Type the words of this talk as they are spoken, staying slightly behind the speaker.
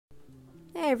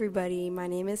everybody, my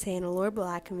name is Hannah Lore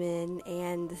Blackman,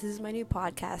 and this is my new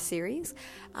podcast series.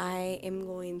 I am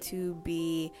going to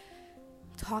be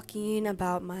talking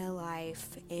about my life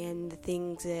and the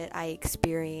things that I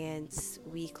experience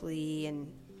weekly and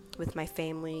with my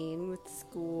family and with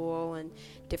school and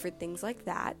different things like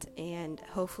that. And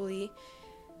hopefully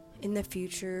in the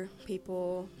future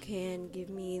people can give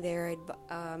me their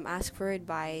ask for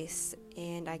advice,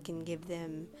 and I can give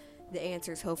them the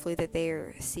answers hopefully that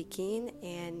they're seeking.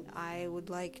 And I would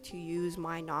like to use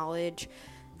my knowledge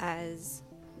as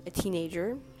a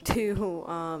teenager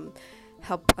to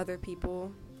help other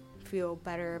people feel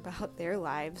better about their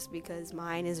lives, because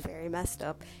mine is very messed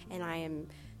up, and I am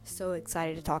so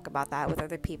excited to talk about that with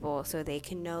other people so they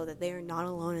can know that they are not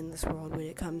alone in this world when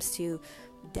it comes to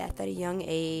death at a young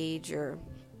age, or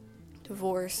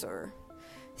divorce, or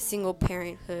single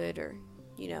parenthood, or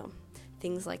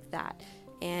things like that.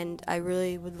 And I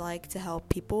really would like to help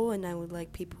people, and I would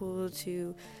like people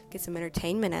to get some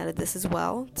entertainment out of this as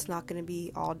well. It's not going to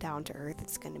be all down to earth.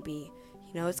 It's going to be,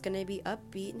 it's going to be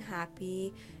upbeat and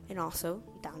happy, and also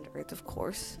down to earth, of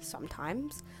course,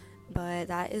 sometimes. But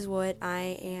that is what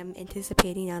I am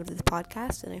anticipating out of this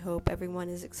podcast, and I hope everyone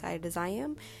is excited as I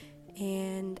am.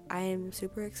 And I am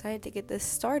super excited to get this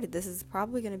started. This is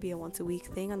probably going to be a once a week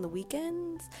thing on the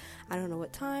weekends. I don't know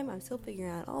what time. I'm still figuring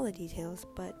out all the details,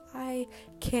 but I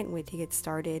can't wait to get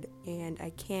started, and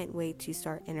I can't wait to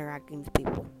start interacting with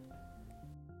people.